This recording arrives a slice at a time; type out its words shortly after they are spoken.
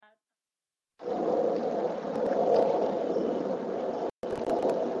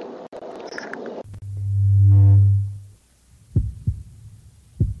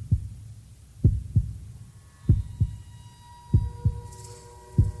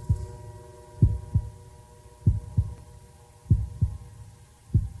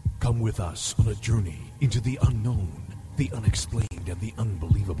Come with us on a journey into the unknown, the unexplained, and the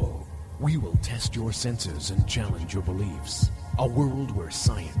unbelievable. We will test your senses and challenge your beliefs. A world where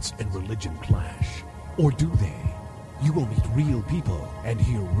science and religion clash. Or do they? You will meet real people and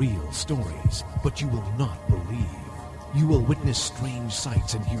hear real stories, but you will not believe. You will witness strange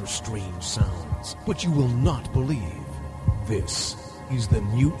sights and hear strange sounds, but you will not believe. This is the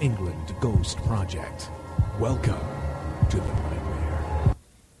New England Ghost Project. Welcome to the nightmare.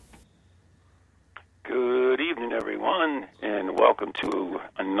 Good evening, everyone, and welcome to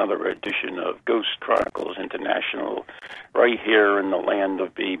another edition of Ghost Chronicles International, right here in the land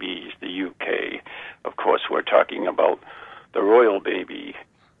of babies, the UK. Of course, we're talking about the royal baby,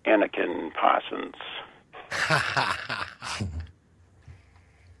 Anakin Parsons.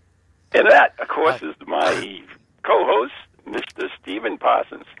 And that, of course, is my co-host, Mr. Stephen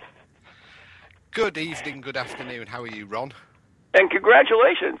Parsons. Good evening, good afternoon. How are you, Ron? And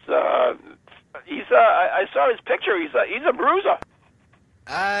congratulations. I saw his picture. He's a bruiser.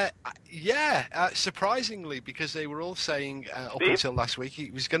 Surprisingly, because they were all saying up Steve? until last week he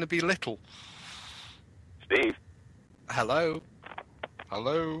was going to be little. Steve. Hello?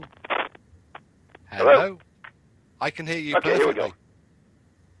 Hello? Hello? I can hear you Okay, perfectly. here we go.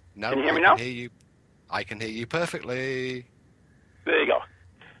 No, Can you hear me I now? can hear you. I can hear you perfectly. There you go.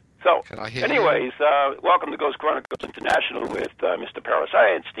 So, Can I hear anyways, welcome to Ghost Chronicles International with Mr.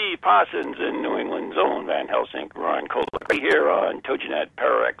 Parascience, Steve Parsons, and New England's own Van Helsing, Ron Kolek, right here on TogiNet,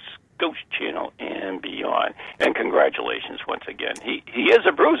 Pararex, Ghost Channel, and beyond. And congratulations once again. He is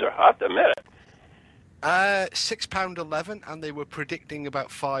a bruiser, I have to admit it. £6.11, and they were predicting about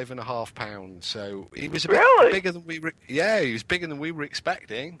 £5.5. So he was a bit Really? bigger than we were. Yeah, he was bigger than we were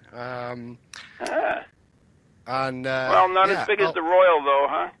expecting. And Well, not as big as the Royal, though,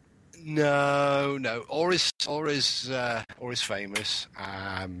 huh? No, or as famous.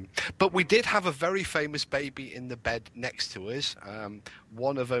 But we did have a very famous baby in the bed next to us.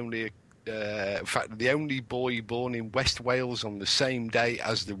 One of only, in fact, the only boy born in West Wales on the same day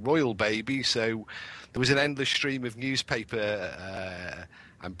as the royal baby. So there was an endless stream of newspaper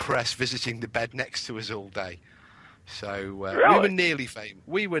and press visiting the bed next to us all day. So Really?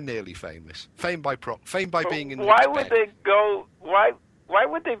 we were nearly famous. Famed by being in the Why next would bed. they go? Why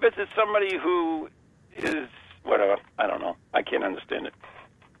would they visit somebody who is whatever? I don't know. I can't understand it.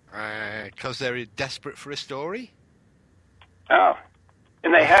 Because they're desperate for a story. Oh,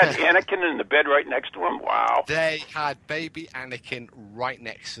 and they had Anakin in the bed right next to him. Wow. They had baby Anakin right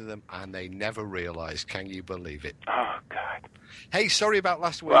next to them, and they never realised. Can you believe it? Oh God. Hey, sorry about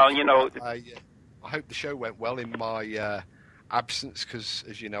last week. Well, you know, I hope the show went well in my absence, because,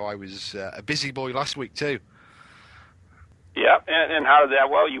 as you know, I was a busy boy last week too. yeah. And how did that?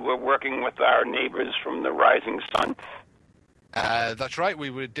 Well, you were working with our neighbors from the Rising Sun. That's right. We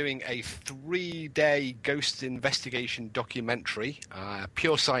were doing a 3-day ghost investigation documentary,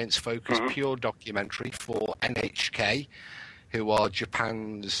 pure science focused, pure documentary for NHK, who are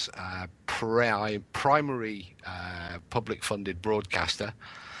Japan's primary public funded broadcaster.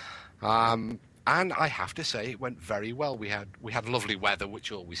 And I have to say, it went very well. We had lovely weather,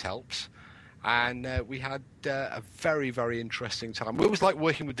 which always helps. And we had a very, very interesting time. We always like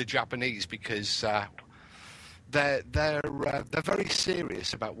working with the Japanese because they're very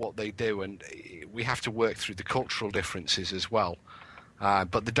serious about what they do, and we have to work through the cultural differences as well.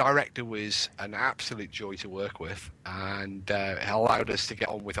 But the director was an absolute joy to work with, and allowed us to get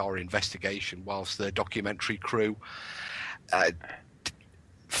on with our investigation whilst the documentary crew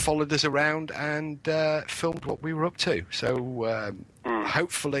followed us around and filmed what we were up to. So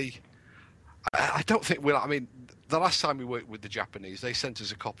hopefully, I don't think we'll. I mean, the last time we worked with the Japanese, they sent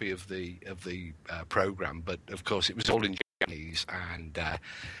us a copy of the program, but of course it was all in Japanese, and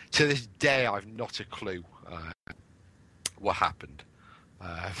to this day I've not a clue what happened.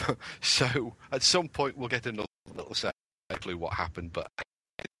 So at some point we'll get another little clue what happened, but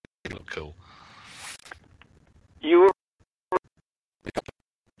it looked cool. You were.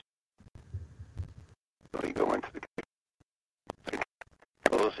 We go into the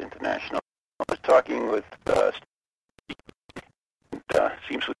International. I was talking with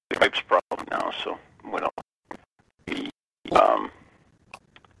seems like the pipes problem now, so what else?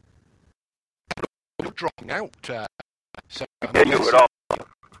 You're dropping out. So I knew it all.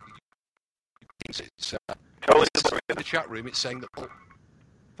 It's Totally. in the chat room. It's saying that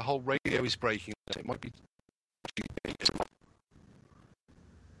the whole radio is breaking. It might be.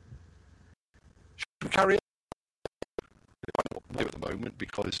 Should we carry on? I don't know what to do at the moment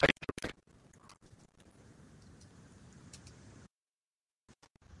because.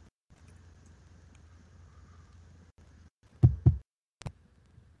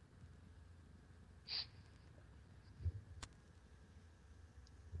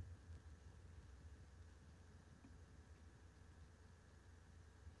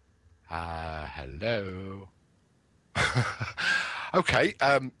 Hello. Okay,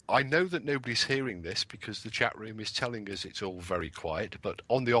 I know that nobody's hearing this because the chat room is telling us it's all very quiet, but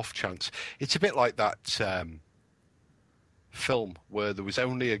on the off chance, it's a bit like that film where there was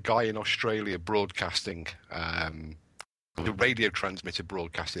only a guy in Australia broadcasting, the radio transmitter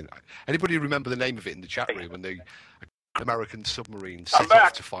broadcasting. Anybody remember the name of it in the chat room when the American submarine set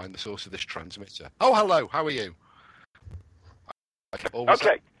off to find the source of this transmitter? Oh, hello, how are you? Okay.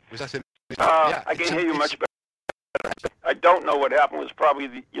 Was that it? I can hear you much better. I don't know what happened. It was probably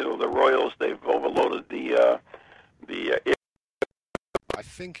the Royals. They've overloaded the. I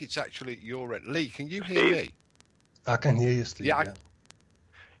think it's actually your end. Lee, can you hear me? I can hear you, Steve. Yeah.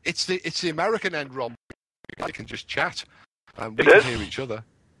 It's the American end, Ron. I can just chat. We it can is? hear each other.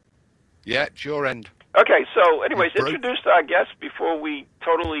 Yeah, it's your end. Okay. So, anyways, introduce our guest before we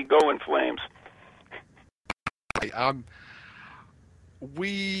totally go in flames.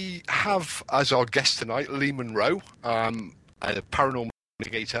 We have as our guest tonight Lee Monroe, a paranormal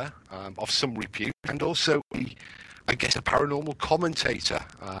investigator of some repute, and also, I guess, a paranormal commentator.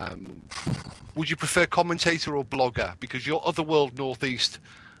 Would you prefer commentator or blogger? Because your Otherworld Northeast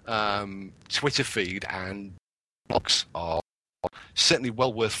Twitter feed and blogs are certainly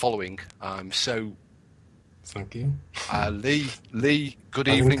well worth following. So, thank you. Lee, good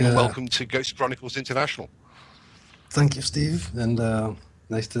evening and welcome to Ghost Chronicles International. Thank you, Steve, and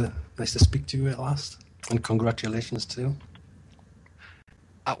nice to speak to you at last, and congratulations too.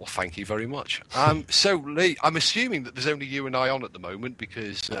 Well, thank you very much. So, Lee, I'm assuming that there's only you and I on at the moment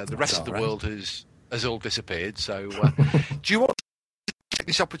because the rest of the world has all disappeared. So, do you want to take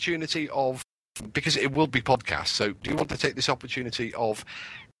this opportunity of, because it will be podcast, so do you want to take this opportunity of,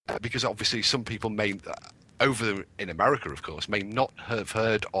 because obviously some people may, over in America, of course, may not have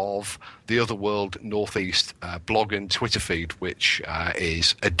heard of the Otherworld Northeast blog and Twitter feed, which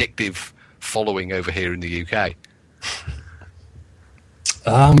is addictive following over here in the UK?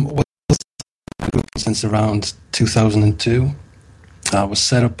 Well, since around 2002. It was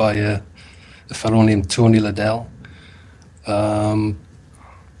set up by a fellow named Tony Liddell.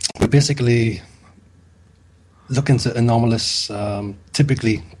 We basically look into anomalous,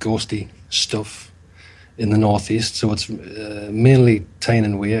 typically ghosty stuff in the northeast. So it's mainly Tyne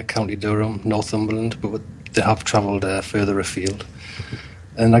and Wear, County Durham, Northumberland, but they have travelled further afield.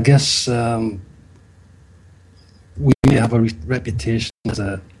 And I guess we have a reputation as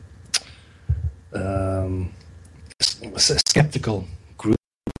a skeptical group.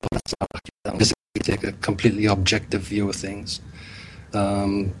 We take a completely objective view of things.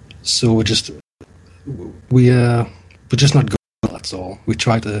 So we're just not good. That's all. We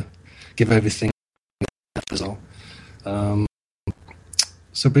try to give everything. That's all.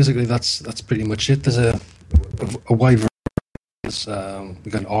 So basically, that's pretty much it. There's a wide variety.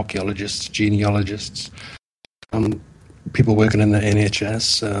 We've got archaeologists, genealogists, people working in the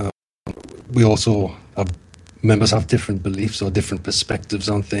NHS. We also have members have different beliefs or different perspectives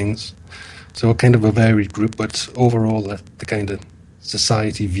on things. So we're kind of a varied group, but overall, the kind of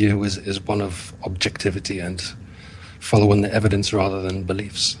society view is one of objectivity and following the evidence rather than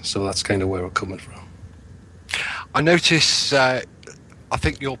beliefs. So that's kind of where we're coming from. I notice, I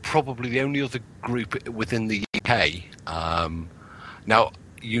think you're probably the only other group within the UK. Now,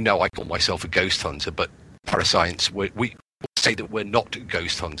 I call myself a ghost hunter, but Parascience, we say that we're not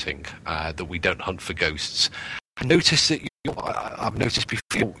ghost hunting, that we don't hunt for ghosts. I noticed that I've noticed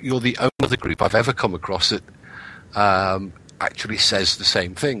before, you're the only other group I've ever come across that actually says the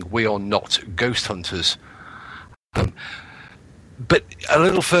same thing. We are not ghost hunters. But a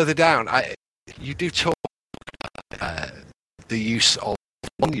little further down, you do talk the use of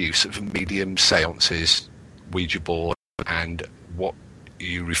medium seances, Ouija board, and what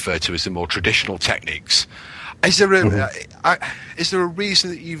you refer to as the more traditional techniques. Is there a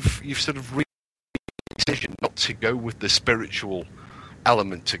reason that you've sort of reached the decision not to go with the spiritual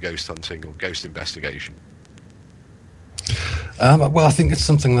element to ghost hunting or ghost investigation? Well, I think it's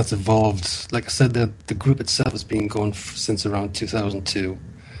something that's evolved. Like I said, the group itself has been going since around 2002,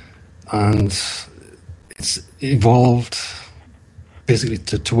 and it's evolved basically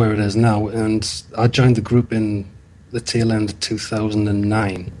to where it is now. And I joined the group in the tail end of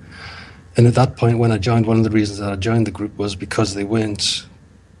 2009. And at that point, when I joined, one of the reasons that I joined the group was because they were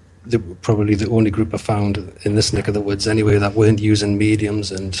probably the only group I found in this neck of the woods anyway that weren't using mediums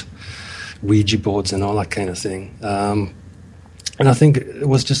and Ouija boards and all that kind of thing. And I think it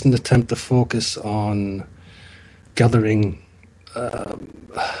was just an attempt to focus on gathering,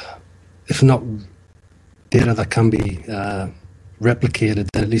 if not data that can be replicated,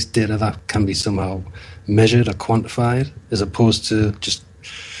 then at least data that can be somehow measured or quantified, as opposed to just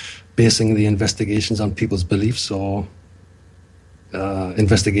basing the investigations on people's beliefs or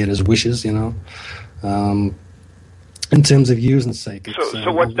investigators' wishes, you know. In terms of using psychics.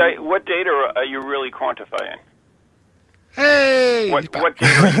 So what data are you really quantifying? Hey! What data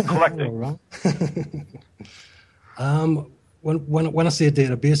are you collecting? When I say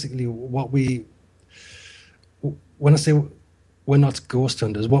data, basically when I say we're not ghost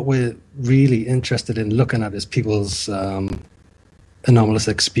hunters, what we're really interested in looking at is people's anomalous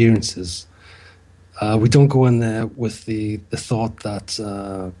experiences. We don't go in there with the thought that,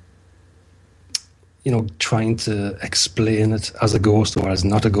 trying to explain it as a ghost or as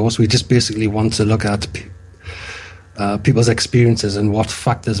not a ghost. We just basically want to look at people's experiences and what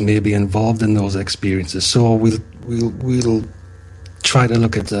factors may be involved in those experiences. So we'll try to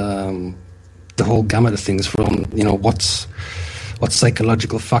look at the whole gamut of things from, what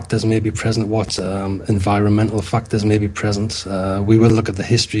psychological factors may be present, what environmental factors may be present. We will look at the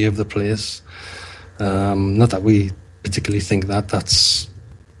history of the place. Not that we particularly think that that's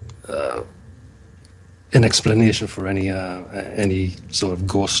an explanation for any sort of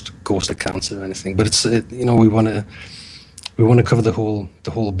ghost accounts or anything, but we want to cover the whole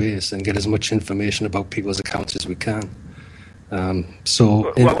base and get as much information about people's accounts as we can. In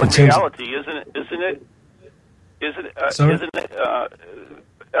reality,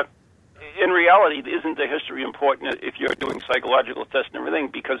 in reality, isn't the history important if you're doing psychological tests and everything,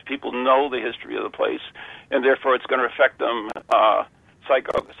 because people know the history of the place, and therefore it's going to affect them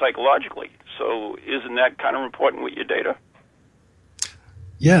psychologically. So isn't that kind of important with your data?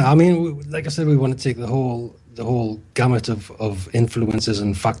 Yeah, I mean, like I said, we want to take the whole gamut of influences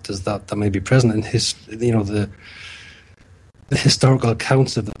and factors that may be present in the historical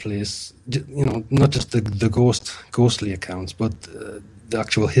accounts of the place. Not just the ghostly accounts, but the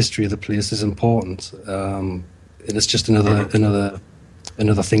actual history of the place is important. And it's just another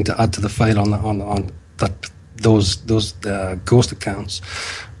thing to add to the file on that those ghost accounts.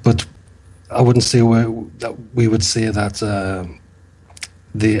 But I wouldn't say that we would say that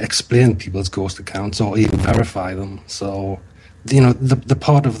they explain people's ghost accounts or even verify them. So, the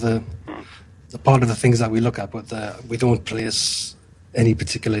part of the things that we look at, but we don't place any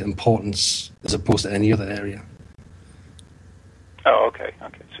particular importance as opposed to any other area. Oh, okay.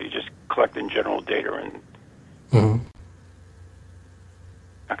 So you just collect in general data and. Mm-hmm.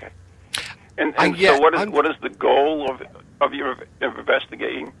 Okay. And so what is the goal of your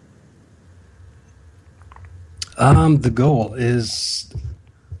investigating? The goal is,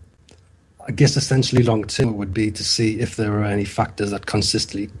 I guess, essentially long term would be to see if there are any factors that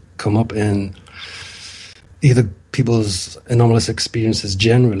consistently come up in either people's anomalous experiences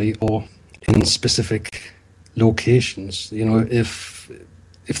generally or in specific locations. If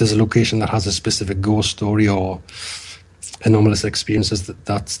there's a location that has a specific ghost story or anomalous experiences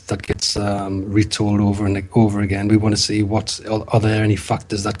that gets retold over and over again, we want to see are there any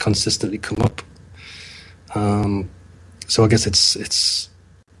factors that consistently come up. So I guess it's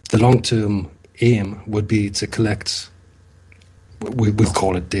the long-term aim would be to collect, we'll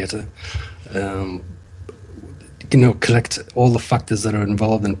call it data, collect all the factors that are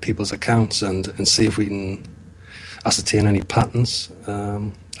involved in people's accounts and see if we can ascertain any patterns.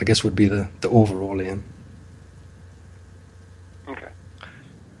 I guess would be the overall aim. Okay.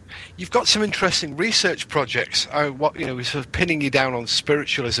 You've got some interesting research projects. We're sort of pinning you down on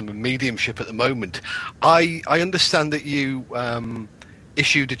spiritualism and mediumship at the moment. I understand that you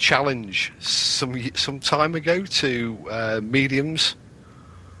issued a challenge some time ago to mediums.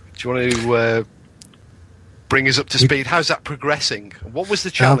 Do you want to bring us up to speed? How's that progressing? What was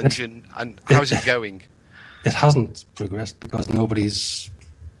the challenge and how's it going? It hasn't progressed because nobody's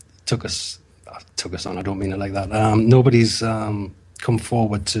took us on. I don't mean it like that. Nobody's come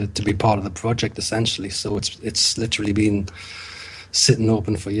forward to be part of the project, essentially. So it's literally been sitting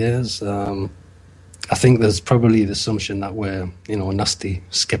open for years. I think there's probably the assumption that we're nasty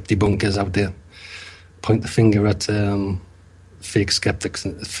skeptic bunkers out there, point the finger at fake skeptics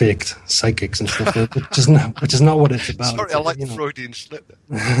and fake psychics and stuff, which is not what it's about. Sorry, I like the Freudian slip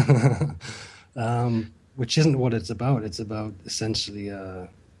there. Which isn't what it's about. It's about essentially, I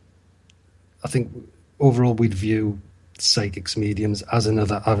think overall we'd view psychics, mediums as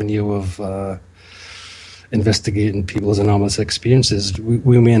another avenue of investigating people's anomalous experiences.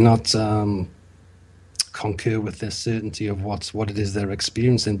 We may not concur with their certainty of what it is they're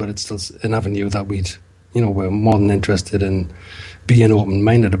experiencing, but it's still an avenue that we're more than interested in being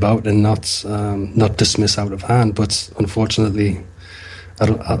open-minded about and not dismiss out of hand. But unfortunately,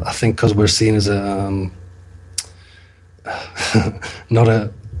 I think because we're seen as not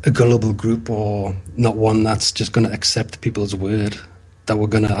a gullible group or not one that's just going to accept people's word, that we're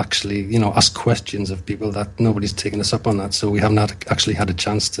going to actually, ask questions of people. That nobody's taken us up on that. So we have not actually had a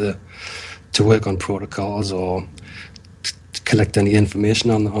chance to work on protocols or to collect any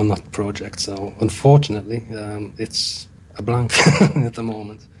information on that project. So unfortunately, it's a blank at the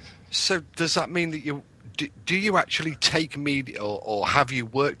moment. So does that mean that do you actually take media, or have you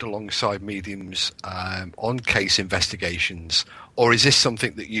worked alongside mediums on case investigations, or is this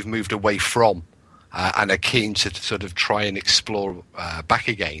something that you've moved away from and are keen to sort of try and explore back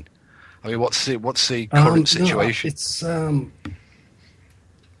again? I mean, what's the current situation? No, it's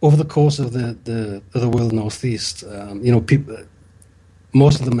over the course of the World Northeast. People,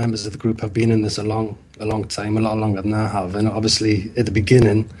 most of the members of the group have been in this a long time, a lot longer than I have, and obviously at the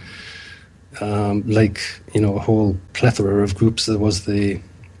beginning. A whole plethora of groups. There was you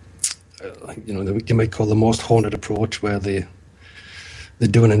might call the most haunted approach, where they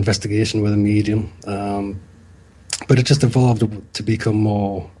do an investigation with a medium, but it just evolved to become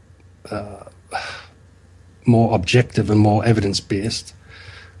more objective and more evidence based.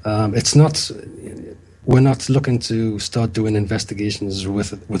 We're not looking to start doing investigations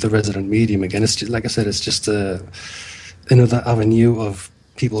with a resident medium again. It's just, like I said, it's just another avenue of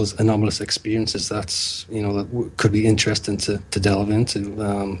people's anomalous experiences that could be interesting to delve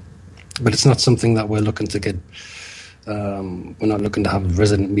into, but it's not something that we're looking to get. We're not looking to have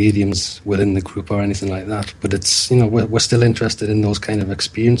resident mediums within the group or anything like that. But it's we're still interested in those kind of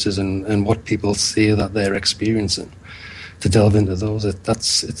experiences and what people say that they're experiencing. To delve into those,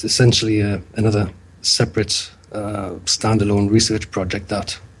 it's essentially another separate standalone research project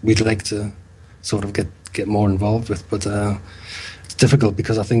that we'd like to sort of get more involved with, but. Difficult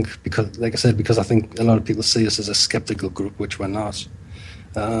because I think a lot of people see us as a skeptical group, which we're not.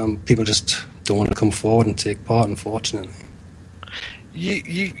 People just don't want to come forward and take part, unfortunately.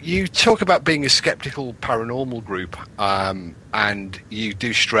 You talk about being a skeptical paranormal group, and you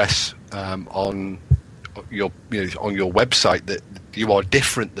do stress on your website that you are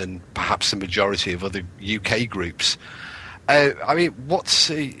different than perhaps the majority of other UK groups. I mean,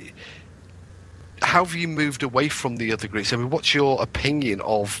 how have you moved away from the other groups? I mean, what's your opinion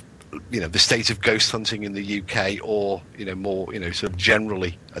of, the state of ghost hunting in the UK, or, more, sort of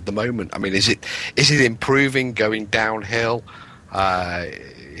generally at the moment? I mean, is it improving, going downhill? What's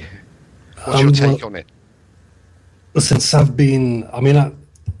your take on it? Well, since I've been,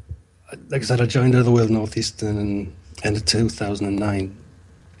 like I said, I joined the World Northeast in end of 2009,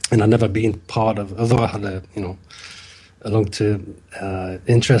 and I've never been part of, although I had a long-term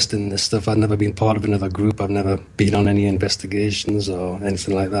interest in this stuff. I've never been part of another group. I've never been on any investigations or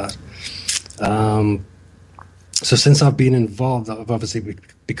anything like that. So since I've been involved, I've obviously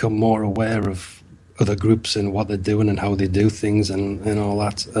become more aware of other groups and what they're doing and how they do things and all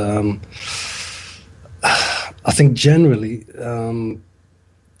that. I think generally,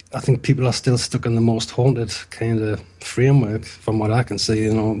 I think people are still stuck in the most haunted kind of framework from what I can see.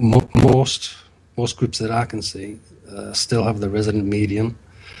 Most groups that I can see still have the resident medium.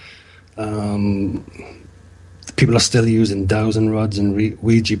 People are still using dowsing rods and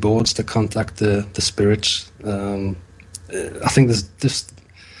Ouija boards to contact the spirits. I think there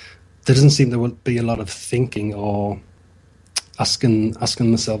doesn't seem to be a lot of thinking or asking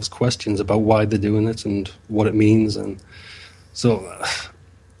themselves questions about why they're doing it and what it means. And so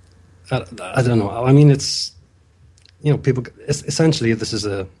I don't know. I mean, it's people. Essentially, this is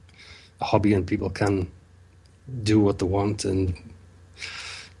a hobby, and people can do what they want, and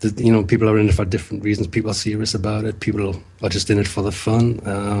people are in it for different reasons. People are serious about it. People are just in it for the fun,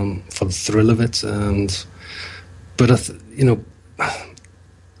 for the thrill of it. But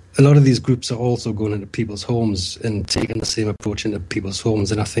a lot of these groups are also going into people's homes and taking the same approach into people's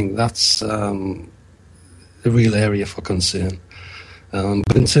homes, and I think that's a real area for concern.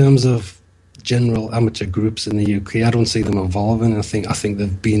 But in terms of general amateur groups in the UK, I don't see them evolving. I think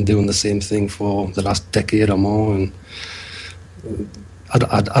they've been doing the same thing for the last decade or more, and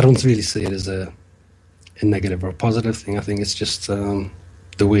I don't really see it as a negative or a positive thing. I think it's just the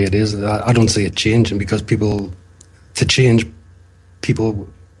way it is. I don't see it changing, because people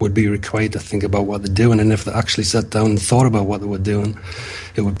would be required to think about what they're doing, and if they actually sat down and thought about what they were doing,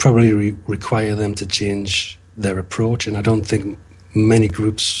 it would probably require them to change their approach, and I don't think many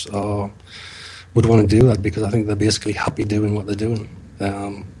groups would want to do that, because I think they're basically happy doing what they're doing,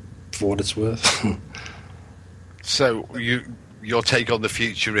 for what it's worth. So your take on the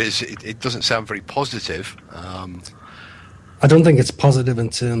future is it doesn't sound very positive. I don't think it's positive in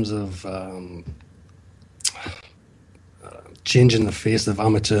terms of changing the face of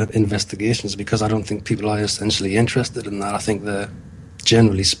amateur investigations, because I don't think people are essentially interested in that. I think they're,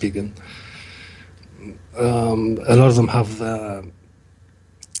 generally speaking, a lot of them have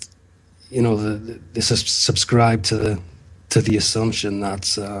they subscribe to the assumption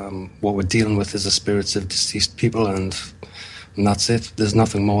that what we're dealing with is the spirits of deceased people, and that's it. There's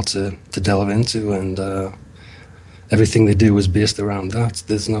nothing more to delve into, and everything they do is based around that.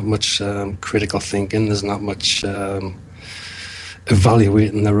 There's not much critical thinking. There's not much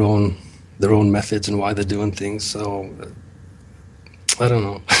evaluating their own methods and why they're doing things. So I don't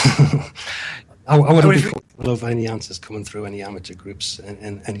know. I wouldn't be comfortable of any answers coming through any amateur groups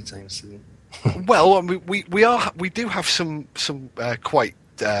in anytime soon. Well, I mean, we do have some quite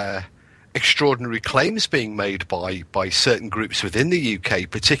extraordinary claims being made by certain groups within the UK,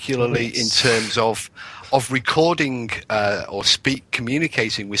 particularly in terms of recording or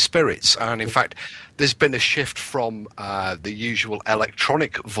communicating with spirits. And in fact, there's been a shift from the usual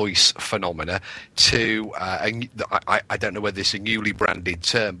electronic voice phenomena to I don't know whether it's a newly branded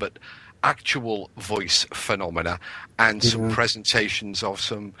term, but actual voice phenomena, and some presentations of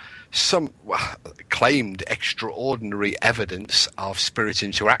some claimed extraordinary evidence of spirit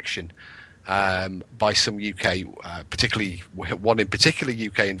interaction by some UK, particularly one in particular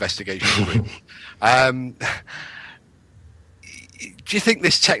UK investigation group. Do you think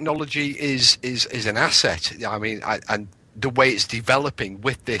this technology is an asset? I mean, and the way it's developing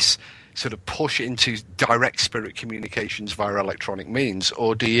with this sort of push into direct spirit communications via electronic means,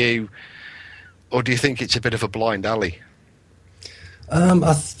 or do you think it's a bit of a blind alley? I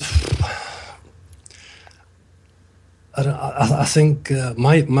think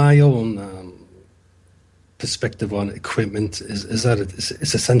my own perspective on equipment is that it's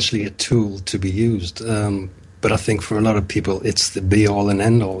essentially a tool to be used. But I think for a lot of people, it's the be-all and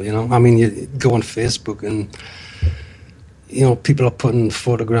end-all, I mean, you go on Facebook and, people are putting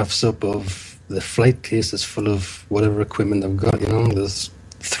photographs up of the flight cases full of whatever equipment they've got, There's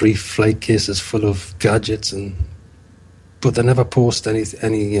 3 flight cases full of gadgets, but they never post any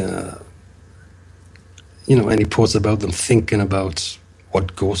posts about them thinking about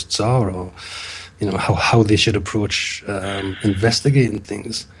what ghosts are, or, how they should approach investigating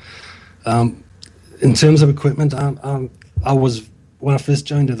things. In terms of equipment, I was, when I first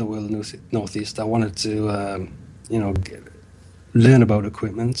joined the World Northeast, I wanted to, learn about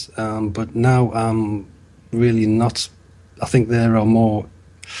equipment, but now I'm really not. I think there are more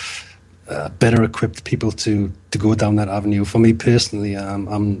better equipped people to go down that avenue. For me personally,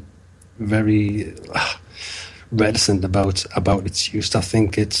 I'm very reticent about its use. I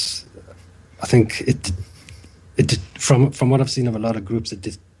think it from what I've seen of a lot of groups,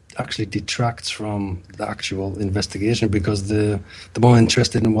 it actually detracts from the actual investigation, because they're more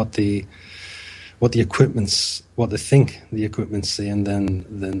interested in what they think the equipment's saying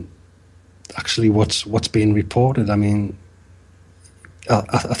than actually what's being reported. I mean,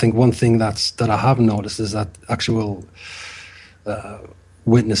 I think one thing that I have noticed is that actual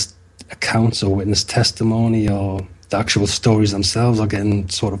witness accounts or witness testimony or the actual stories themselves are getting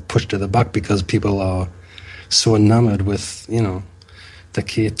sort of pushed to the back, because people are so enamored with, the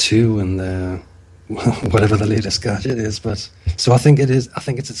K2 and the whatever the latest gadget is. But so I think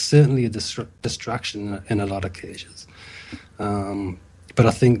it's certainly a distraction in a lot of cases. But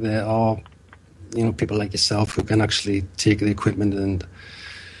I think there are, people like yourself who can actually take the equipment and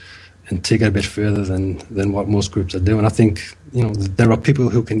take it a bit further than what most groups are doing. I think, there are people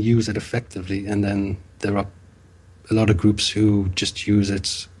who can use it effectively, and then there are a lot of groups who just use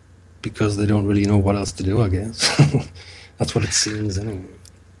it because they don't really know what else to do, I guess. That's what it seems, anyway.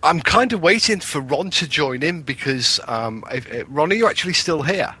 I'm kind of waiting for Ron to join in, because Ron, are you actually still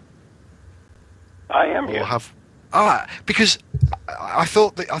here? I am here. Because I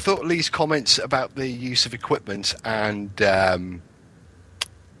thought Lee's comments about the use of equipment and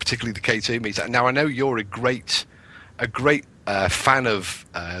particularly the K2 meter. Now, I know you're a great fan of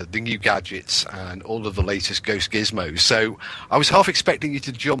the new gadgets and all of the latest Ghost gizmos. So I was half expecting you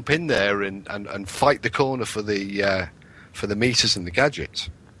to jump in there and fight the corner for the meters and the gadgets.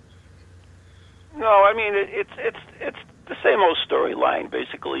 No, I mean it's the same old storyline.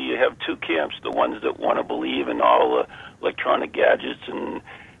 Basically, you have 2 camps: the ones that want to believe in all the electronic gadgets and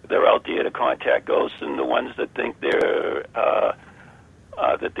they're out there to contact ghosts, and the ones that think they're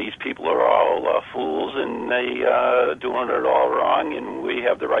that these people are all fools and they doing it all wrong, and we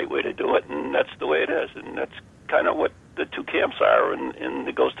have the right way to do it, and that's the way it is. And that's kind of what the 2 camps are in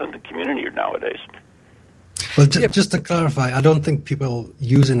the ghost hunting community nowadays. Well, just to clarify, I don't think people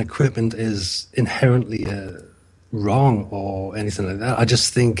using equipment is inherently wrong or anything like that. I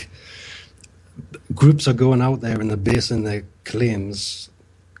just think groups are going out there and they're basing their claims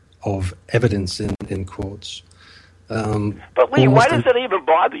of evidence, in quotes, But Lee, why does it even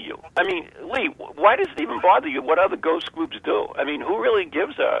bother you? I mean, Lee, why does it even bother you what other ghost groups do? I mean, who really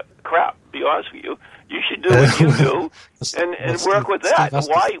gives a crap, to be honest with you? You should do what you do and work with that.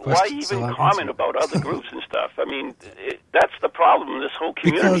 Why even comment about other groups and stuff? I mean, that's the problem in this whole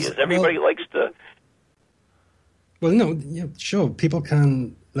community is everybody likes to... Well, no, yeah, sure. People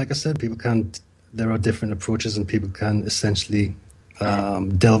can, like I said, there are different approaches and people can essentially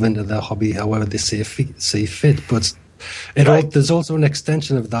delve into their hobby however they see fit. But there's also an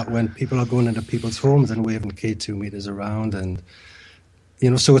extension of that when people are going into people's homes and waving K2 meters around, and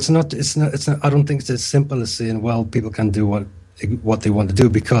so it's not. I don't think it's as simple as saying, well, people can do what they want to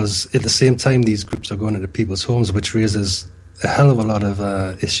do, because at the same time these groups are going into people's homes, which raises a hell of a lot of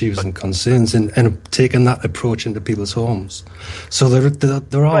issues and concerns, and taking that approach into people's homes. So there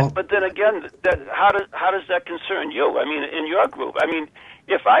are. But then again, how does that concern you? I mean, in your group, I mean,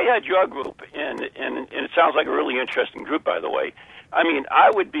 if I had your group, and it sounds like a really interesting group, by the way. I mean, I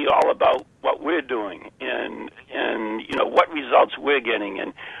would be all about what we're doing, and what results we're getting,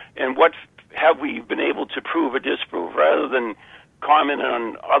 and what have we been able to prove or disprove, rather than comment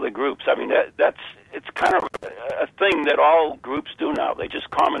on other groups. I mean, it's kind of a thing that all groups do now. They just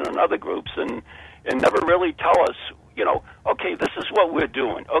comment on other groups and never really tell us, okay, this is what we're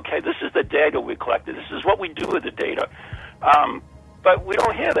doing. Okay, this is the data we collected. This is what we do with the data. But we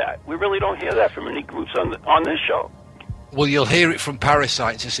don't hear that. We really don't hear that from any groups on this show. Well, you'll hear it from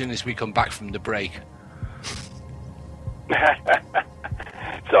Parasites as soon as we come back from the break.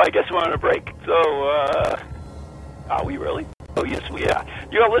 So I guess we're on a break. So, are we really? Oh, yes, we are.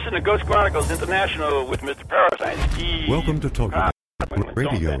 You're listening to Ghost Chronicles International with Mr. Parasite. Welcome to TogiNet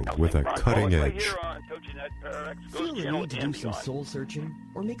Radio with a cutting edge. Feel the need to do some soul searching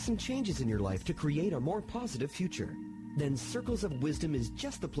or make some changes in your life to create a more positive future? Then Circles of Wisdom is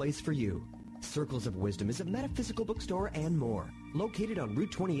just the place for you. Circles of Wisdom is a metaphysical bookstore and more, located on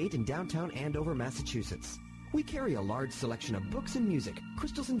Route 28 in downtown Andover, Massachusetts. We carry a large selection of books and music,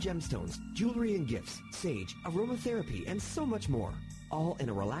 crystals and gemstones, jewelry and gifts, sage, aromatherapy, and so much more, all in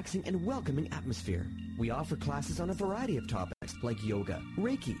a relaxing and welcoming atmosphere. We offer classes on a variety of topics like yoga,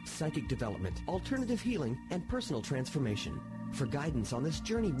 Reiki, psychic development, alternative healing, and personal transformation. For guidance on this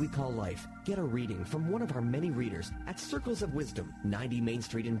journey we call life, get a reading from one of our many readers at Circles of Wisdom, 90 Main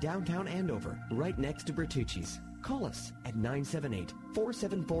Street in downtown Andover, right next to Bertucci's. Call us at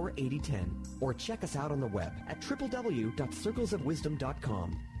 978-474-8010 or check us out on the web at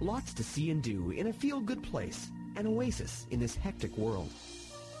www.circlesofwisdom.com. Lots to see and do in a feel-good place, an oasis in this hectic world.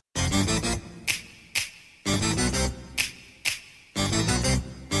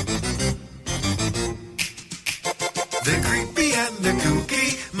 They're creepy and they're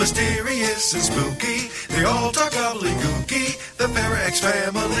kooky, mysterious and spooky. They all talk gobbledygooky, the Parax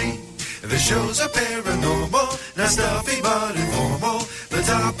family. The shows are paranormal, not stuffy but informal. The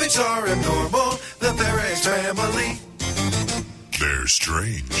topics are abnormal, the Parax family. They're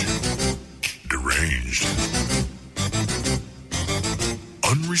strange, deranged,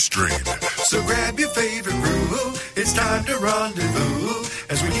 unrestrained. So grab your favorite brew, it's time to rendezvous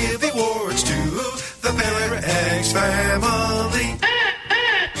as we give awards to the Parax family.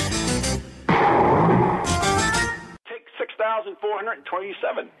 Take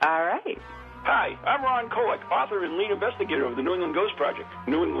 6,427. All right. Hi, I'm Ron Kolek, author and lead investigator of the New England Ghost Project,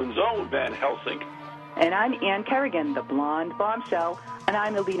 New England's own Van Helsing. And I'm Ann Kerrigan, the blonde bombshell, and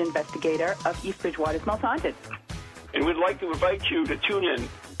I'm the lead investigator of East Bridgewater's Most Haunted. And we'd like to invite you to tune in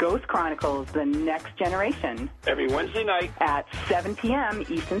Ghost Chronicles, The Next Generation, every Wednesday night at 7 p.m.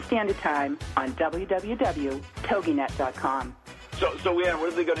 Eastern Standard Time on www.toginet.com. So Ann,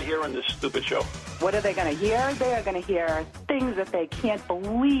 what are they going to hear on this stupid show? What are they going to hear? They are going to hear things that they can't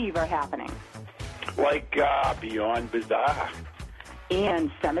believe are happening. Like Beyond Bizarre.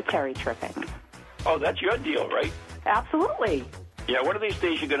 And cemetery tripping. Oh, that's your deal, right? Absolutely. Yeah, one of these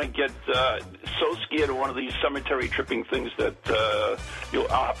days you're going to get so scared of one of these cemetery tripping things that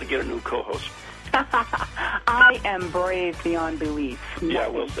I'll have to get a new co-host. I am brave beyond belief.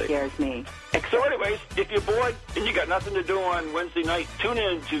 Nothing we'll see. Scares me. So anyways, if you're bored and you got nothing to do on Wednesday night, tune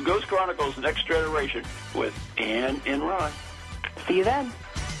in to Ghost Chronicles Next Generation with Ann and Ron. See you then.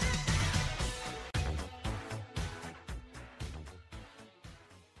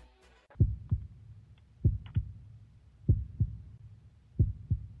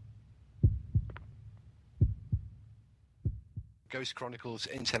 Ghost Chronicles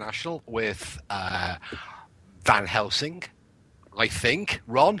International with Van Helsing, I think.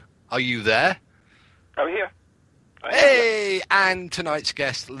 Ron, are you there? I'm here. Hey! And tonight's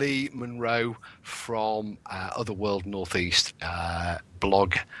guest, Lee Monroe from Otherworld Northeast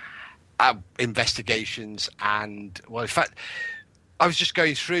blog. investigations, and, well, in fact, I was just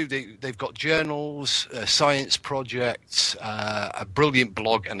going through. They've got journals, science projects, a brilliant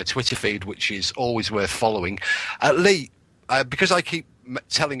blog, and a Twitter feed, which is always worth following. Lee, because I keep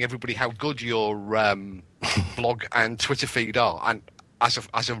telling everybody how good your blog and Twitter feed are, and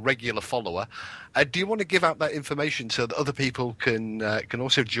as a regular follower, do you want to give out that information so that other people can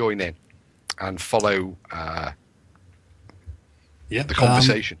also join in and follow the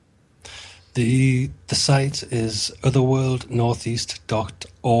conversation? The site is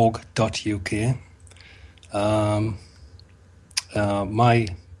otherworldnortheast.org.uk. My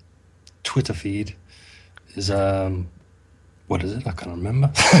Twitter feed is what is it? I can't remember.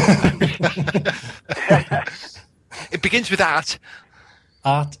 It begins with at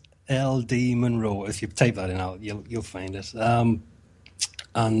LD Monroe. If you type that in out, you'll find it.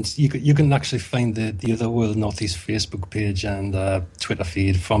 And you can actually find the Other World Northeast Facebook page and Twitter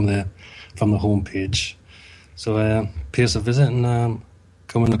feed from the home page. So pay us a visit and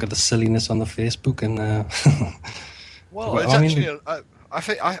come and look at the silliness on the Facebook. And well, it's actually,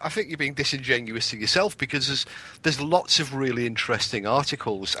 I think you're being disingenuous to yourself, because there's lots of really interesting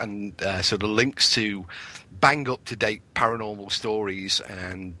articles and sort of links to bang up to date paranormal stories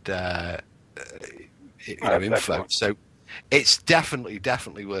and info. So it's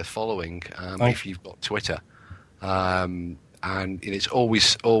definitely worth following if you've got Twitter. And it's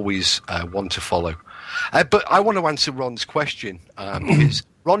always one to follow. But I want to answer Ron's question. Because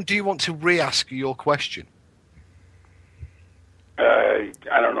Ron, do you want to re-ask your question? I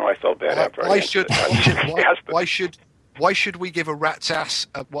don't know. I felt bad after Why should we give a rat's ass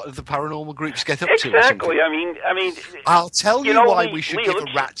at what the paranormal groups get up to? Exactly. I mean, I'll tell you why we should give a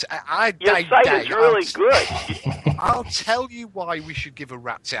rat's ass. Your site is really good. I'll tell you why we should give a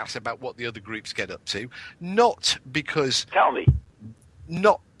rat's ass about what the other groups get up to. Not because... Tell me.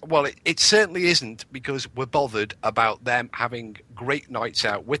 Well, it certainly isn't because we're bothered about them having great nights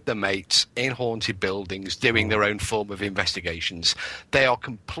out with their mates in haunted buildings, doing their own form of investigations. They are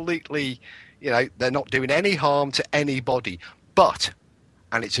completely, they're not doing any harm to anybody. But,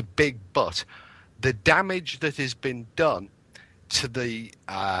 and it's a big but, the damage that has been done to the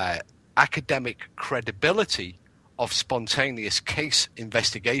academic credibility of spontaneous case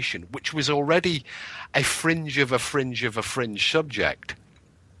investigation, which was already a fringe of a fringe of a fringe subject,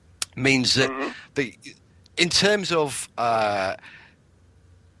 means that in terms of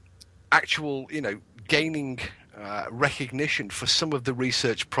actual, gaining recognition for some of the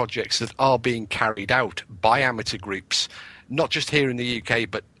research projects that are being carried out by amateur groups, not just here in the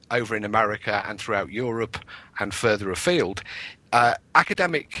UK, but over in America and throughout Europe and further afield,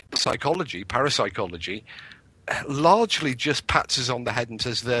 academic psychology, parapsychology, largely just pats us on the head and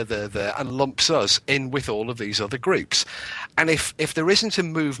says there, and lumps us in with all of these other groups. And if there isn't a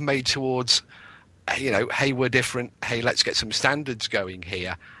move made towards, hey, we're different, hey, let's get some standards going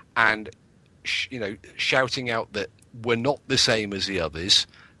here, and shouting out that we're not the same as the others,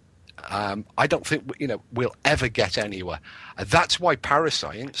 I don't think we'll ever get anywhere. That's why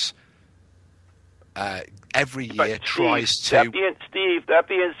Parascience every year tries to... That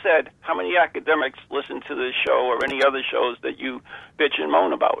being said, how many academics listen to this show or any other shows that you bitch and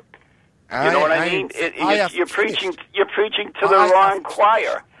moan about? You know what I mean? You're preaching to the wrong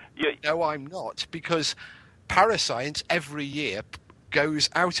choir. No, I'm not, because Parascience every year goes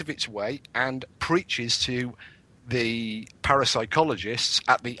out of its way and preaches to the parapsychologists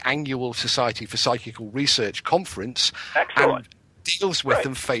at the annual Society for Psychical Research conference. Excellent. And deals with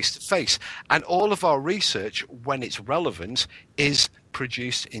them face to face. And all of our research, when it's relevant, is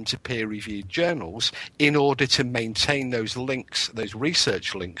produced into peer-reviewed journals in order to maintain those links, those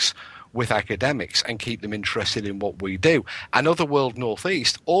research links with academics and keep them interested in what we do. And Otherworld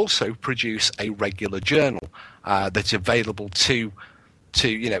Northeast also produce a regular journal that's available to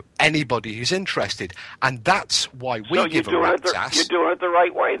anybody who's interested. And that's why we give a rat's ass. You're doing it the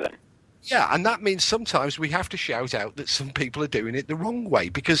right way then. Yeah, and that means sometimes we have to shout out that some people are doing it the wrong way,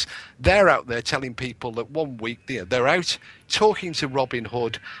 because they're out there telling people that one week they're out talking to Robin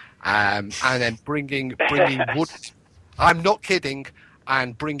Hood and then bringing wood. I'm not kidding.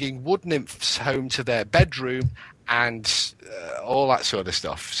 And bringing wood nymphs home to their bedroom and all that sort of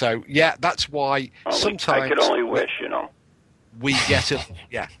stuff. So yeah, that's why sometimes I could only wish, we get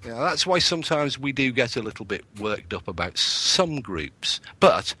that's why sometimes we do get a little bit worked up about some groups.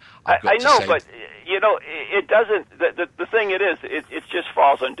 But I know, but it doesn't. The thing it just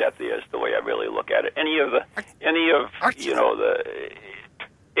falls on deaf ears the way I really look at it.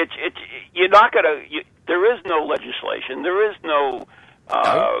 You're not gonna. There is no legislation. There is no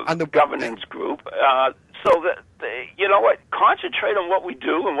governance group. so that you know what, concentrate on what we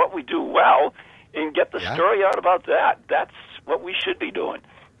do and what we do well, and get the story out about that. That's what we should be doing.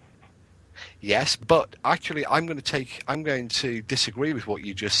 Yes, but actually, I'm going to disagree with what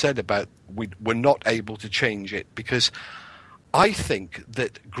you just said about we're not able to change it, because I think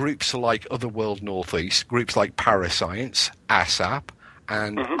that groups like Otherworld Northeast, groups like Parascience, ASAP,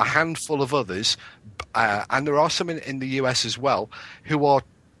 and a handful of others, and there are some in the US as well, who are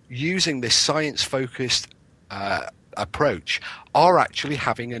using this science-focused approach, are actually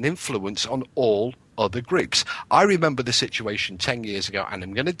having an influence on all other groups. I remember the situation 10 years ago, and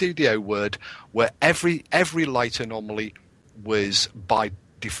I'm going to do the O word, where every light anomaly was by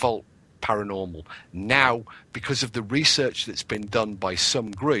default paranormal. Now, because of the research that's been done by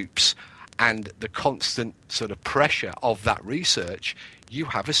some groups and the constant sort of pressure of that research, you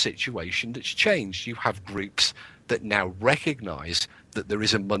have a situation that's changed. You have groups that now recognize that there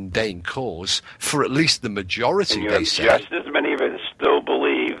is a mundane cause for at least the majority, they say. Just as many of us still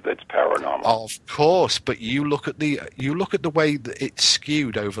believe that's paranormal. Of course, but you look at the way that it's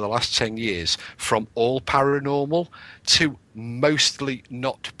skewed over the last 10 years from all paranormal to mostly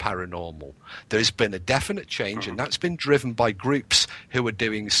not paranormal. There's been a definite change, and that's been driven by groups who are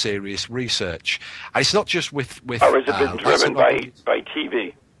doing serious research. And it's not just with or has it been driven by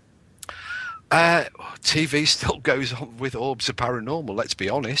TV? TV still goes on with Orbs of Paranormal, let's be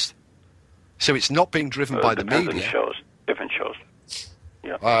honest. So it's not being driven by the media. Different shows.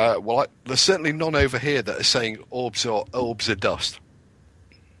 Yeah. Well, there's certainly none over here that are saying orbs are dust.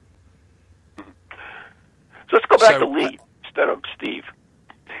 So let's go back to Lee instead of Steve.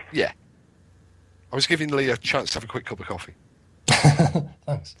 Yeah. I was giving Lee a chance to have a quick cup of coffee. Thanks.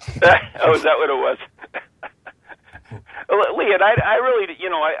 Oh, is that what it was? Lee, and I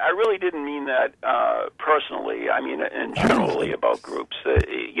really didn't mean that personally. I mean, and generally about groups.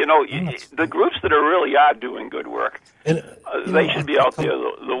 The groups that really are doing good work, they should be out there.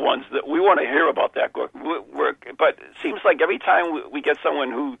 The ones that we want to hear about that work. But it seems like every time we get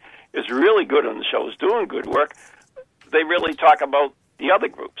someone who is really good on the show, is doing good work, they really talk about the other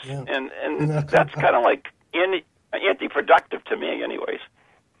groups, and that's kind of like anti-productive to me, anyways.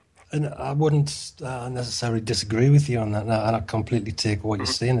 And I wouldn't necessarily disagree with you on that. And I completely take what you're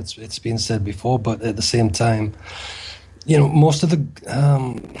saying. It's been said before, but at the same time, most of the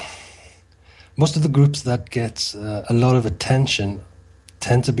groups that get a lot of attention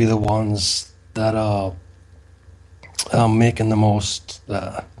tend to be the ones that are making the most,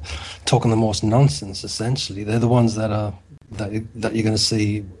 talking the most nonsense. Essentially, they're the ones that you're going to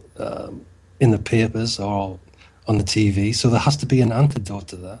see in the papers or on the TV. So there has to be an antidote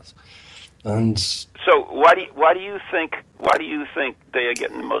to that. And so, why do you think they are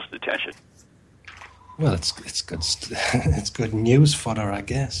getting the most attention? Well, it's good it's good news fodder, I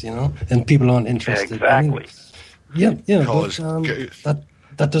guess, and people aren't interested. Exactly. But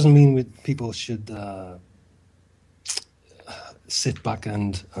that doesn't mean people should sit back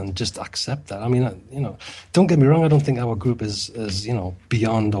and just accept that. I mean, don't get me wrong. I don't think our group is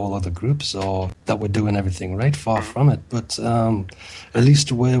beyond all other groups or that we're doing everything right. Far from it. But at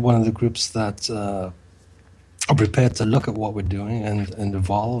least we're one of the groups that are prepared to look at what we're doing and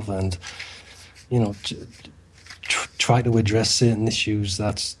evolve and try to address certain issues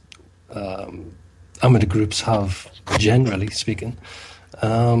that amateur groups have, generally speaking.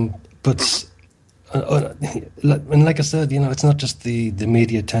 But and like I said, it's not just the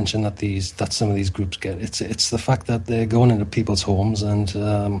media attention that some of these groups get. It's the fact that they're going into people's homes and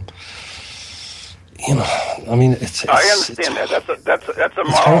I mean, it's I understand that's a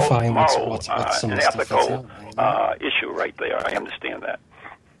moral, terrifying. What's an ethical issue right there. I understand that.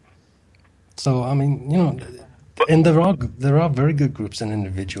 So I mean, and there are very good groups and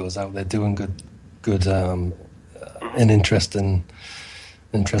individuals out there doing good and interesting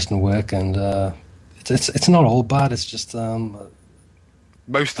work, and it's not all bad. It's just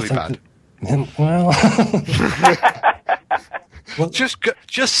mostly bad. Well, just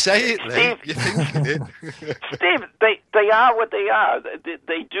say it, Lee. You're thinking it. Steve, they are what they are.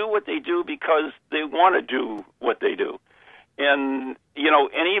 They do what they do because they want to do what they do. And,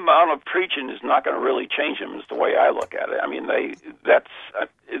 any amount of preaching is not going to really change them, is the way I look at it. I mean, they're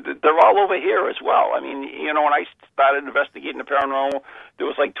all over here as well. I mean, when I started investigating the paranormal, there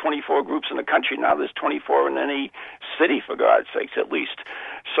was like 24 groups in the country. Now there's 24 in any city, for God's sakes, at least.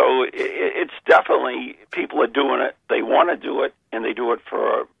 So it's definitely, people are doing it. They want to do it, and they do it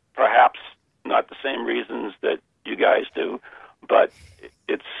for perhaps not the same reasons that you guys do, but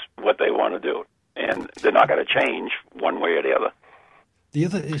it's what they want to do. And they're not going to change one way or the other. The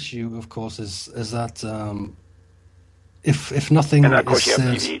other issue, of course, is that if nothing and of course is you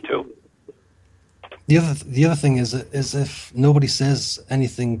have said, TV too. the other thing is if nobody says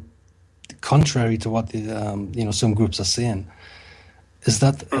anything contrary to what the some groups are saying, is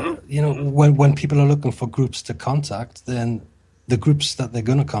that when people are looking for groups to contact, then the groups that they're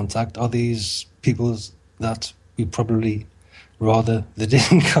going to contact are these people that we probably rather they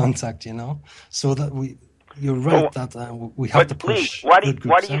didn't contact, so that you're right that we have to push. Lee,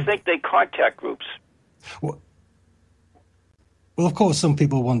 why do you think they contact groups? Well, of course, some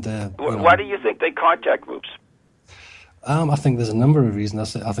people want their. Why do you think they contact groups? I think there's a number of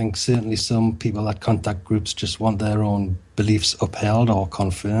reasons. I think certainly some people that contact groups just want their own beliefs upheld or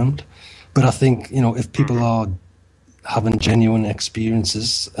confirmed. But I think, if people are having genuine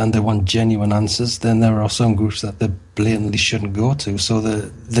experiences and they want genuine answers, then there are some groups that they blatantly shouldn't go to. So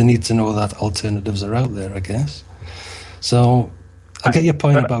they need to know that alternatives are out there, I guess. So I get your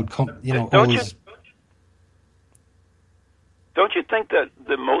point about, always. Don't you think that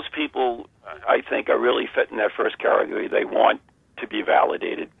most people, I think, are really fit in that first category? They want to be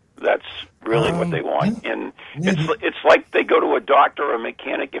validated. That's really what they want. Yeah. And it's like they go to a doctor or a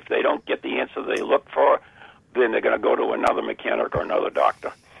mechanic. If they don't get the answer they look for, then they're going to go to another mechanic or another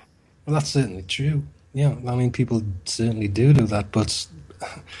doctor. Well, that's certainly true. Yeah, I mean, people certainly do that. But,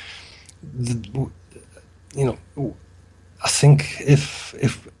 I think if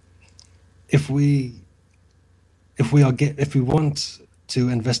we want to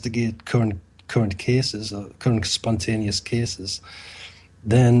investigate current cases or current spontaneous cases,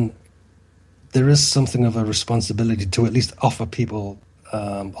 then there is something of a responsibility to at least offer people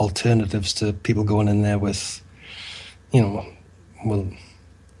alternatives to people going in there with,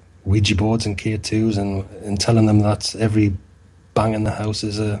 Ouija boards and K2s and telling them that every bang in the house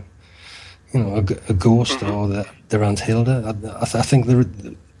is a ghost or their Aunt Hilda. I think there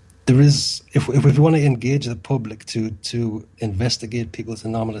is, if we want to engage the public to investigate people's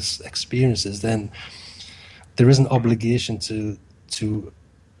anomalous experiences, then there is an obligation to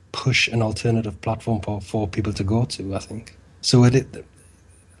push an alternative platform for people to go to, I think. So I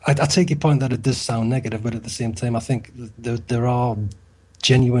take your point that it does sound negative, but at the same time, I think there are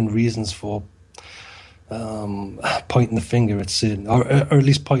genuine reasons for pointing the finger at certain, or at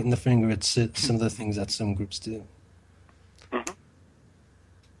least pointing the finger at some of the things that some groups do. Mm-hmm.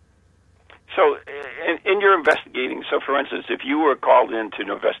 So, in your investigating, so for instance, if you were called in to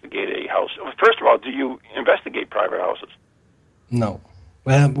investigate a house, first of all, do you investigate private houses? No.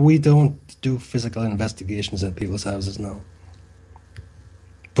 We don't do physical investigations at people's houses, no.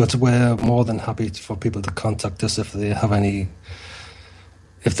 But we're more than happy for people to contact us if they have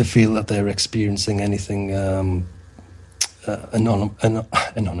if they feel that they're experiencing anything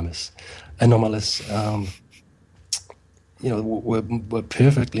anomalous. We're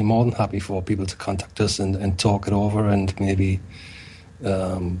perfectly more than happy for people to contact us and talk it over and maybe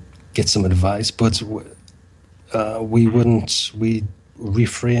get some advice. But we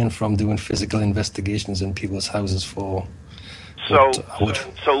refrain from doing physical investigations in people's houses for. So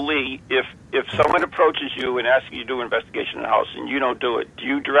Lee, if someone approaches you and asks you to do an investigation in a house and you don't do it, do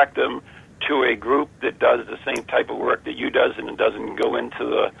you direct them to a group that does the same type of work that you does and it doesn't go into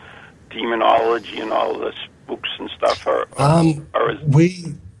the demonology and all of the spooks and stuff?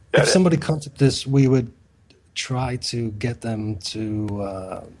 If somebody contacted us, we would try to get them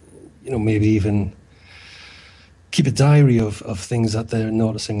to, maybe even keep a diary of things that they're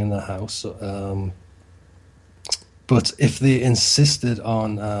noticing in the house. But if they insisted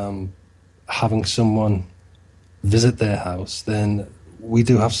on having someone visit their house, then we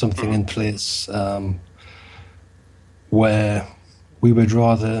do have something in place where we would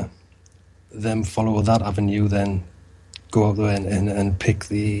rather them follow that avenue than go out there and pick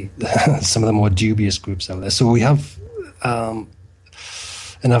some of the more dubious groups out there. So we have an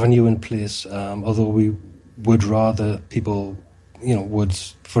avenue in place, although we would rather people, would,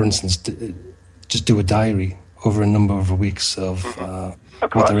 for instance, just do a diary over a number of weeks of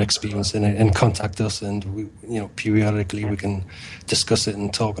what they're experiencing and contact us, and we, periodically we can discuss it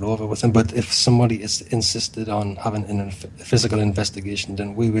and talk it over with them. But if somebody is insisted on having a physical investigation,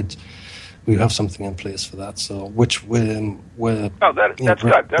 then we have something in place for that. So which we're that's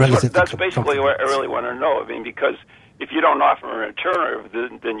good. That's basically what I really want to know. I mean, because if you don't offer an alternative,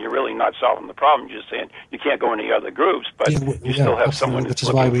 then you're really not solving the problem. You're just saying you can't go in any other groups, but you still have someone who's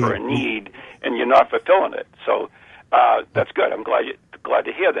looking for a need, and you're not fulfilling it. So that's good. I'm glad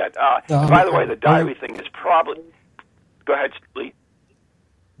to hear that. By the way, the diary thing is probably. Go ahead, Lee.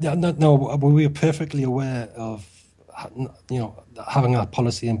 Yeah, no. We are perfectly aware of, having that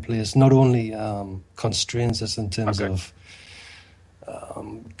policy in place. Not only constrains us in terms of,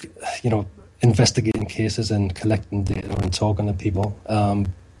 investigating cases and collecting data and talking to people,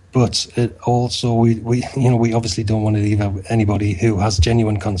 but it also we obviously don't want to leave out anybody who has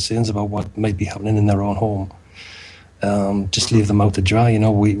genuine concerns about what might be happening in their own home. Just leave them out to dry.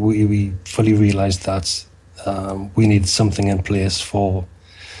 We fully realise that we need something in place for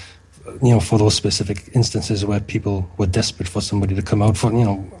those specific instances where people were desperate for somebody to come out for.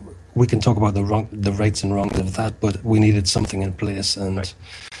 We can talk about the rights and wrongs of that, but we needed something in place, and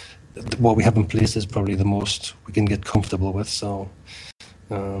what we have in place is probably the most we can get comfortable with. So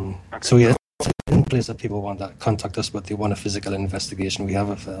yeah, it's in place that people want that contact us, but they want a physical investigation. We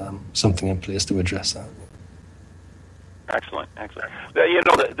have something in place to address that. Excellent.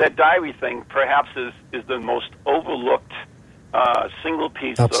 That diary thing perhaps is the most overlooked single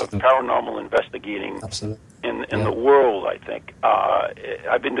piece Absolutely. of paranormal investigating Absolutely. in the world, I think.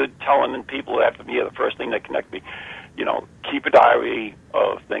 I've been telling people after me, the first thing that connect me, keep a diary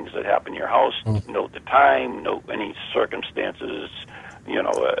of things that happen in your house, note the time, note any circumstances,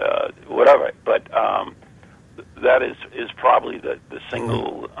 whatever. But that is probably the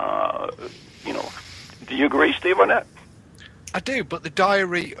single, do you agree, Steve, on that? I do, but the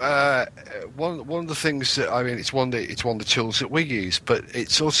diary, one of the things that, it's one of the tools that we use, but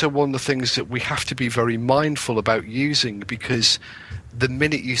it's also one of the things that we have to be very mindful about using, because the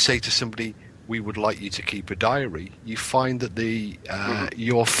minute you say to somebody, we would like you to keep a diary, you find that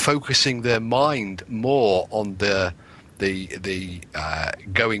you're focusing their mind more on the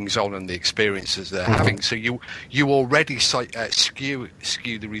goings on and the experiences they're having. So you already skew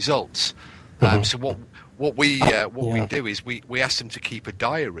the results. So what we do is we ask them to keep a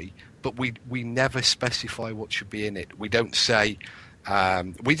diary, but we never specify what should be in it. We don't say.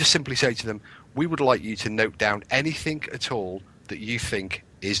 We just simply say to them, we would like you to note down anything at all that you think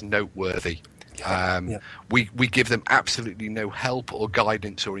is noteworthy. We give them absolutely no help or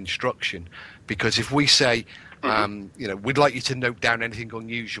guidance or instruction, because if we say, we'd like you to note down anything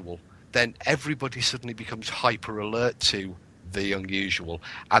unusual, then everybody suddenly becomes hyper alert to the unusual,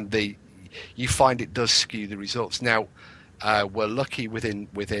 and you find it does skew the results. Now, we're lucky within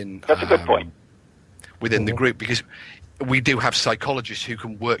that's a good point. Within the group, because we do have psychologists who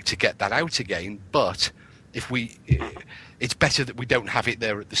can work to get that out again, but it's better that we don't have it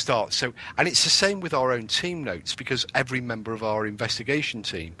there at the start. So, and it's the same with our own team notes, because every member of our investigation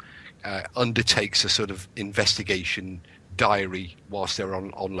team undertakes a sort of investigation diary whilst they're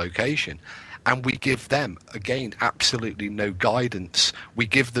on location. And we give them, again, absolutely no guidance. We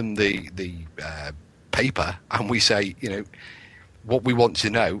give them the paper, and we say, what we want to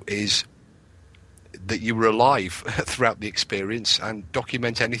know is that you were alive throughout the experience, and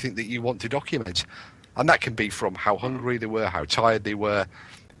document anything that you want to document. And that can be from how hungry they were, how tired they were,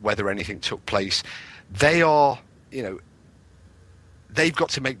 whether anything took place. They are, they've got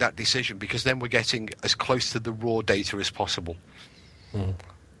to make that decision, because then we're getting as close to the raw data as possible.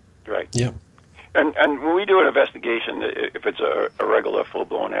 Right. Yeah. And when we do an investigation, if it's a regular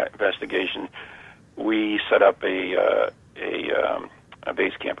full-blown investigation, we set up a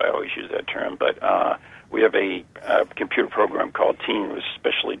base camp. I always use that term, but we have a computer program called Team, was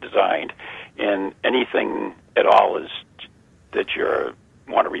specially designed, and anything at all that you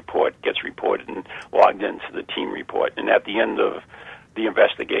want to report gets reported and logged into the team report. And at the end of the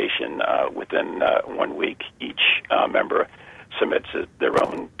investigation, within 1 week, each member submits their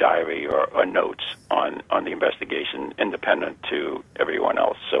own diary or notes on the investigation, independent to everyone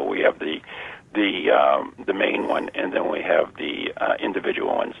else. So we have the main one, and then we have the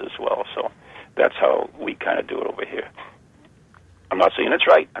individual ones as well. So that's how we kind of do it over here. I'm not saying it's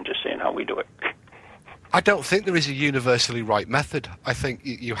right. I'm just saying how we do it. I don't think there is a universally right method. I think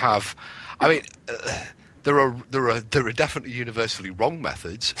you have. There are definitely universally wrong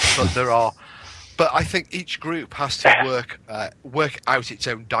methods, but there are. But I think each group has to work out its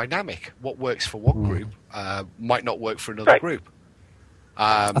own dynamic. What works for one group might not work for another group.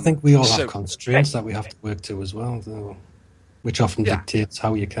 I think we all have constraints that we have to work to as well, though, which often dictates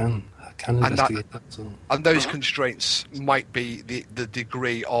how you can investigate that. So. And those constraints might be the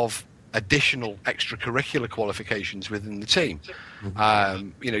degree of additional extracurricular qualifications within the team.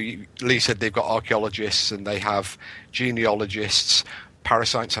 Lee said they've got archaeologists and they have genealogists.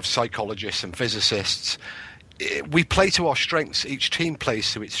 Parascience have psychologists and physicists. We play to our strengths. Each team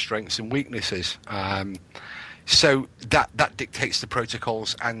plays to its strengths and weaknesses. So that dictates the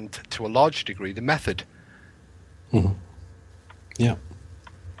protocols and, to a large degree, the method. Mm-hmm. Yeah.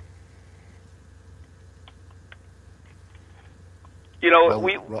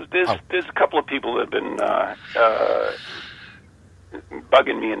 There's a couple of people that have been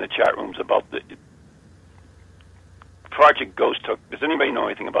bugging me in the chat rooms about the Project Ghost Hook. Does anybody know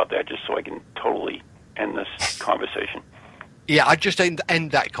anything about that, just so I can totally end this conversation? Yeah, I just end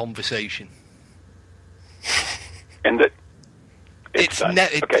that conversation. End it. It's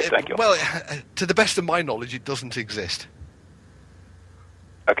okay, thank you. Well, to the best of my knowledge, it doesn't exist.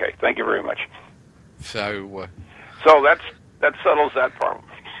 Okay, thank you very much. So that settles that problem.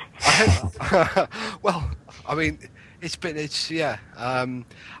 Well, I mean, I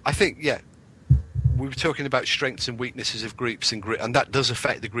think, we were talking about strengths and weaknesses of groups, and that does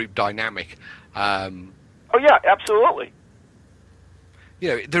affect the group dynamic. Oh yeah, absolutely. You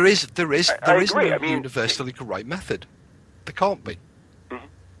know, there is agree. no universally correct method. There can't be. Mm-hmm.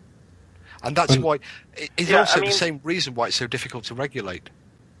 And that's why it's also the same reason why it's so difficult to regulate.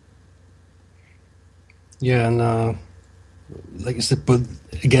 Yeah, and like I said, but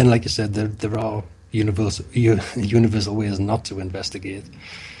again, like you said, there are universal ways not to investigate.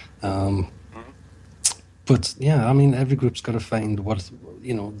 But yeah, I mean, every group's got to find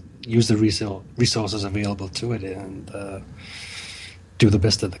use the resources available to it and do the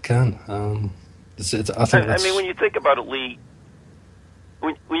best that they can. I mean, when you think about it, Lee.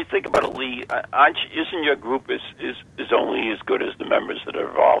 When you think about it, Lee, isn't your group is only as good as the members that are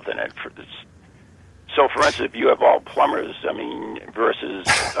involved in it? So, for instance, if you have all plumbers, I mean, versus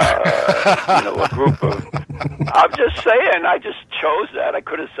a group of, I'm just saying, I just chose that. I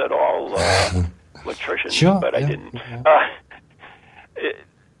could have said all electricians, but I didn't.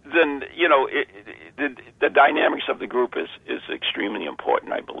 Then the dynamics of the group is extremely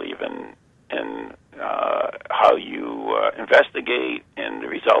important, I believe, in how you investigate and the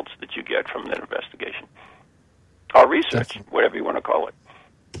results that you get from that investigation or research, whatever you want to call it.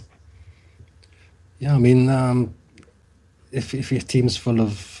 Yeah, I mean, if your team's full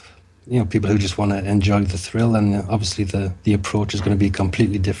of people who just want to enjoy the thrill, then obviously the approach is going to be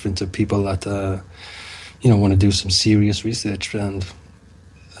completely different to people that want to do some serious research. And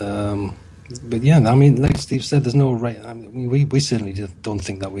but yeah, I mean, like Steve said, there's no right. I mean, we certainly don't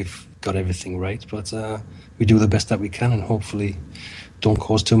think that we've got everything right, but we do the best that we can, and hopefully don't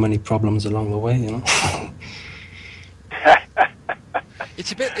cause too many problems along the way.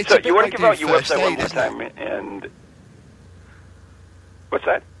 It's a bit. So you want to give out your website one more time, and what's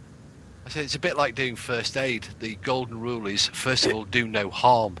that? I said it's a bit like doing first aid. The golden rule is, first of all, do no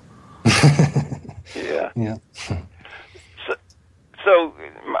harm. Yeah. Yeah. So,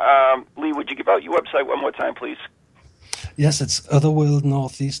 Lee, would you give out your website one more time, please? Yes, it's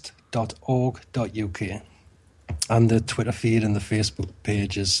otherworldnortheast.org.uk, and the Twitter feed and the Facebook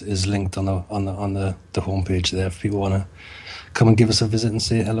page is linked on the homepage there. If people want to come and give us a visit and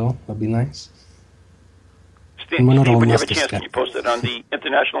say hello, that'd be nice. Steve, when you have a chance, can you post it on the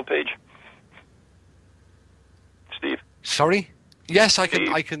international page? Steve? Sorry? Yes, I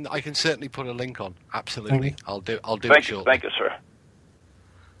can certainly put a link on. Absolutely. I'll do it shortly. Thank you, sir.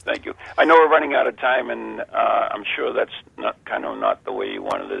 Thank you. I know we're running out of time, and I'm sure that's not the way you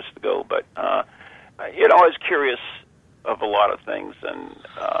wanted this to go, but I was curious of a lot of things, and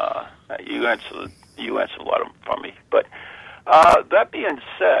you answered a lot of them for me. But that being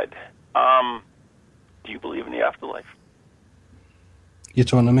said, do you believe in the afterlife? You're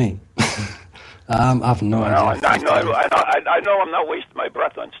talking to me? I have no idea. I know I'm not wasting my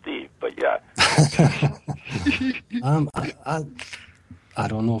breath on Steve, but yeah. I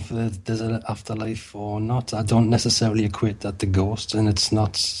don't know if there's an afterlife or not. I don't necessarily equate that to ghosts, and it's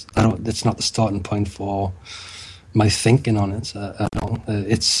not the starting point for my thinking on it at all.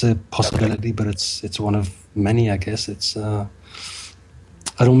 It's a possibility, but it's one of many, I guess. It's I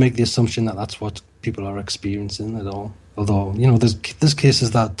don't make the assumption that that's what people are experiencing at all. Although there's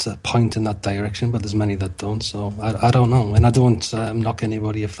cases that point in that direction, but there's many that don't. So I don't know, and I don't knock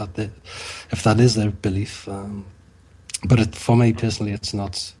anybody if that is their belief. But for me personally, it's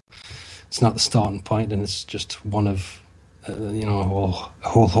not the starting point, and it's just one of a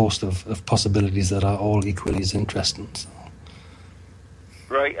whole host of possibilities that are all equally as interesting. So.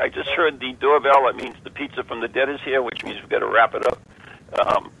 Right. I just heard the doorbell. That means the pizza from the dead is here, which means we've got to wrap it up.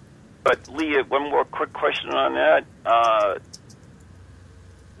 But Lee, one more quick question on that.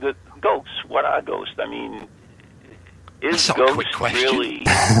 The ghosts. What are ghosts? I mean, is ghosts really?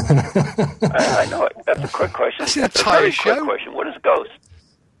 I know it. That's a quick question. That's a very quick question. What is ghost?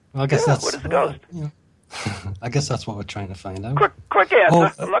 Well, I guess what is a ghost? I guess that's what we're trying to find out. Quick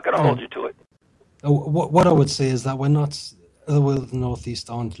answer. I'm not going to hold you to it. What I would say is that we're not. Otherworld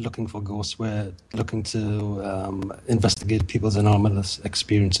Northeast aren't looking for ghosts. We're looking to investigate people's anomalous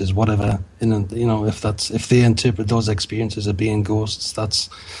experiences, whatever. If they interpret those experiences as being ghosts, that's,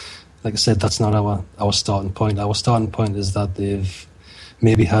 like I said, that's not our starting point. Our starting point is that they've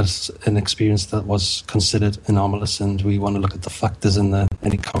maybe had an experience that was considered anomalous, and we want to look at the factors and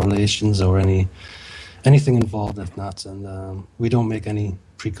any correlations or any anything involved in that, and we don't make any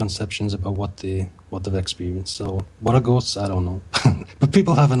preconceptions about what they've experienced. So what are ghosts? I don't know, but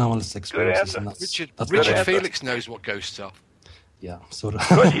people have anomalous experiences. And Richard Felix knows what ghosts are. Yeah, sort of. Of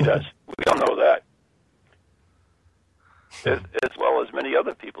course he does. We all know that, as well as many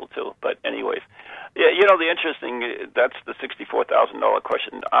other people too. But anyways, yeah, the interesting, that's the $64,000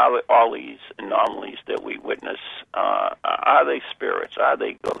 question. Are all these anomalies that we witness, are they spirits? Are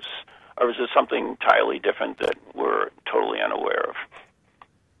they ghosts? Or is this something entirely different that we're totally unaware of?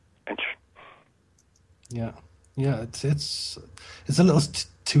 Yeah, it's a little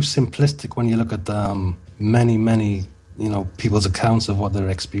too simplistic when you look at many people's accounts of what they're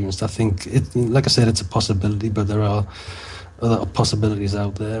experienced. I think like I said, it's a possibility, but there are other possibilities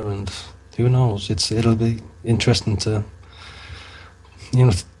out there, and who knows? It'll be interesting to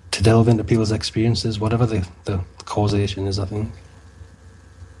to delve into people's experiences, whatever the causation is, I think.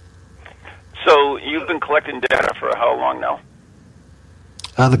 So you've been collecting data for how long now?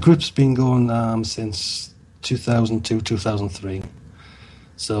 The group's been going since 2002, 2003.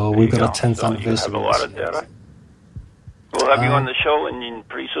 So we've got a 10th anniversary. You have a lot of data. We'll have you on the show, and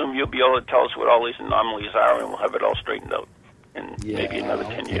pretty soon you'll be able to tell us what all these anomalies are, and we'll have it all straightened out in maybe another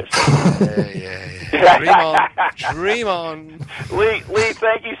 10 years. Yeah. Dream on. Lee,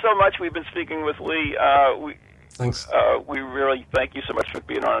 thank you so much. We've been speaking with Lee. Thanks. We really thank you so much for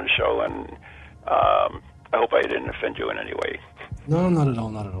being on the show, and I hope I didn't offend you in any way. No, not at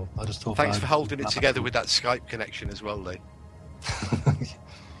all. I just thought. Thanks for holding it together with that Skype connection as well, Lee.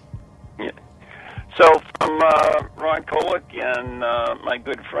 Yeah. So from Ron Kolick and my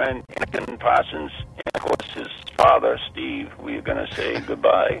good friend Anakin Parsons, and of course his father Steve, we're going to say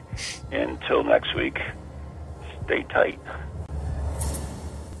goodbye. Until next week, stay tight.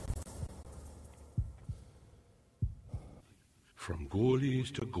 From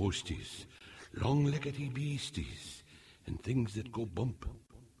ghoulies to ghosties, long-leggedy beasties, and things that go bump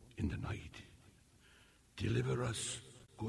in the night. Deliver us